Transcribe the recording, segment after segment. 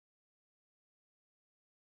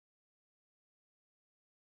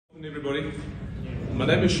Everybody, my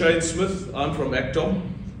name is Shane Smith. I'm from Actom,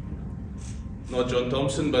 not John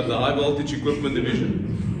Thompson, but the High Voltage Equipment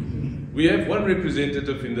Division. We have one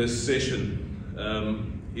representative in this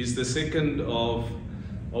session. He's the second of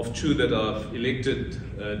two that I've elected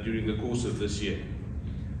during the course of this year.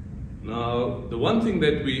 Now, the one thing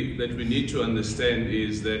that we need to understand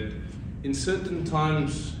is that in certain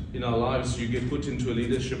times in our lives, you get put into a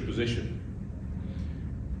leadership position.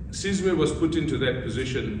 Sizwe was put into that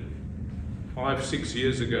position 5-6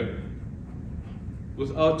 years ago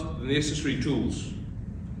without the necessary tools.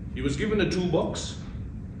 He was given a toolbox,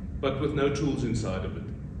 but with no tools inside of it.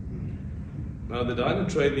 Now the Dyna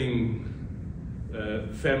training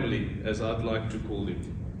family, as I'd like to call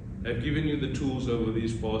them, have given you the tools over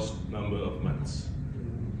these past number of months.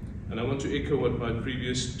 And I want to echo what my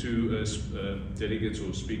previous two delegates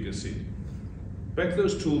or speakers said. Pack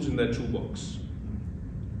those tools in that toolbox.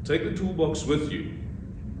 Take the toolbox with you,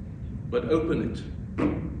 but open it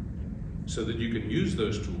so that you can use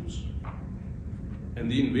those tools.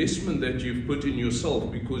 And the investment that you've put in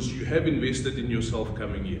yourself, because you have invested in yourself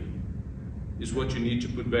coming here, is what you need to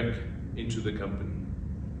put back into the company.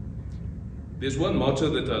 There's one motto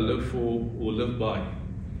that I live for or live by,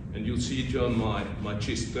 and you'll see it here on my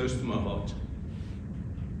chest, close to my heart.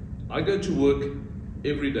 I go to work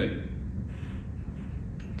every day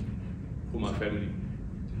for my family.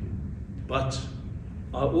 But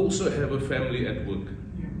I also have a family at work.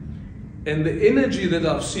 And the energy that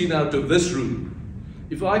I've seen out of this room,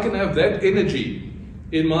 if I can have that energy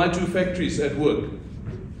in my two factories at work,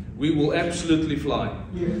 we will absolutely fly.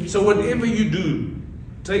 So whatever you do,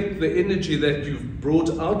 take the energy that you've brought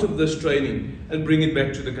out of this training and bring it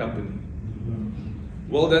back to the company.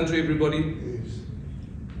 Well done to everybody.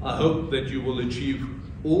 I hope that you will achieve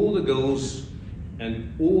all the goals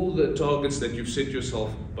and all the targets that you've set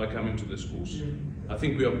yourself by coming to this course. I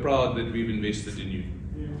think we are proud that we've invested in you.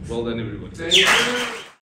 Well done, everybody.